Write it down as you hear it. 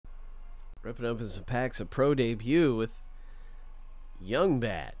Ripping open some packs of Pro Debut with Young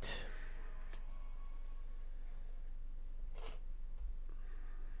Bat.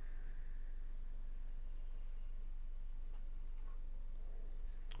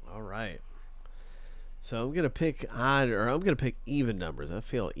 All right. So I'm going to pick odd, or I'm going to pick even numbers. I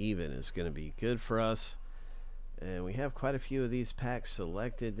feel even is going to be good for us. And we have quite a few of these packs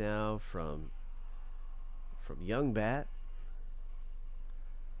selected now from Young Bat.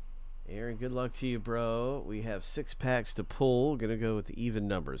 Aaron, good luck to you, bro. We have 6 packs to pull. Going to go with the even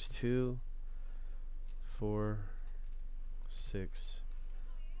numbers. 2, 4, 6,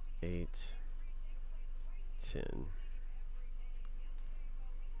 8, 10.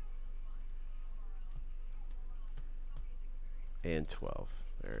 And 12.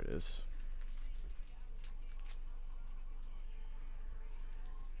 There it is.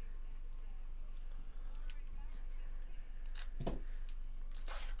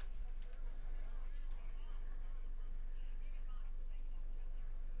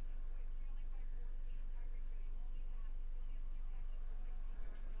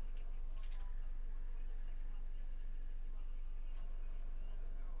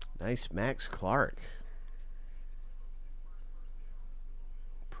 Nice Max Clark.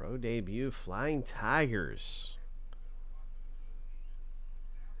 Pro Debut Flying Tigers.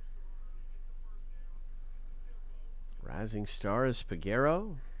 Rising Stars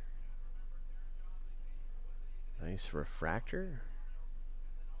Piguero. Nice Refractor.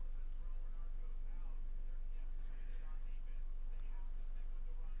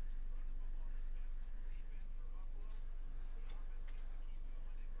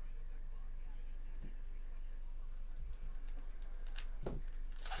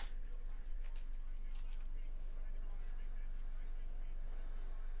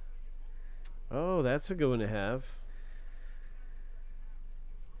 Oh, that's a good one to have.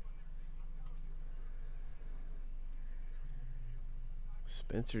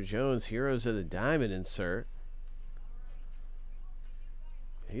 Spencer Jones, Heroes of the Diamond insert.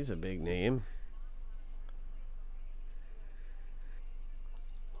 He's a big name.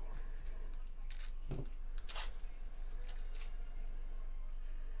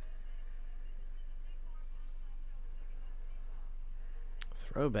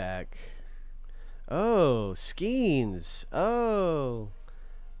 Throwback. Oh, Skenes. Oh.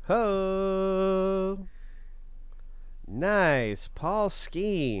 Ho. Nice. Paul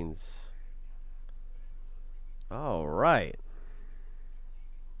Skenes. All right.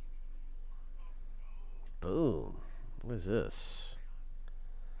 Boom. What is this?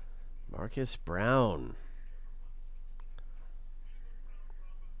 Marcus Brown.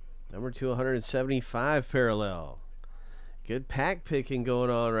 Number 275 parallel. Good pack picking going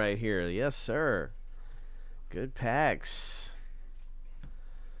on right here. Yes, sir. Good packs.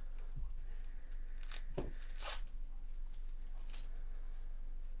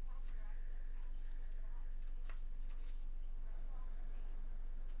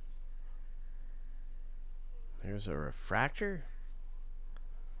 There's a Refractor.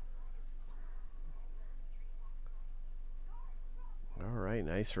 All right,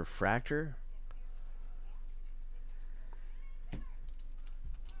 nice Refractor.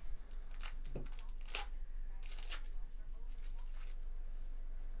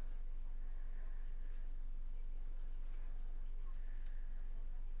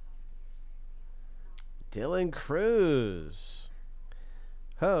 Dylan Cruz.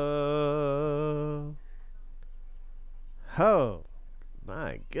 Ho. Ho.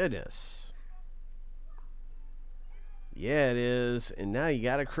 My goodness. Yeah, it is. And now you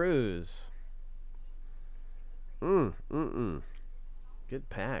got a Cruz. Good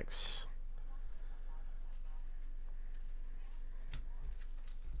packs.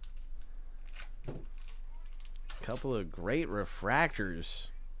 Couple of great Refractors.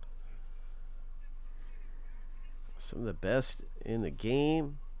 Some of the best in the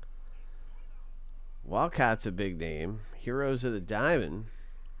game. Walcott's a big name. Heroes of the Diamond.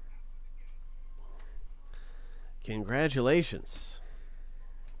 Congratulations.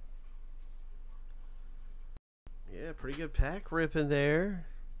 Yeah, pretty good pack ripping there.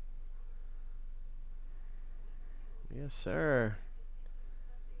 Yes, sir.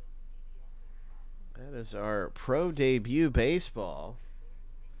 That is our Pro Debut baseball.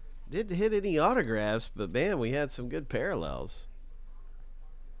 Didn't hit any autographs, but man, we had some good parallels.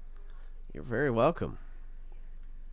 You're very welcome.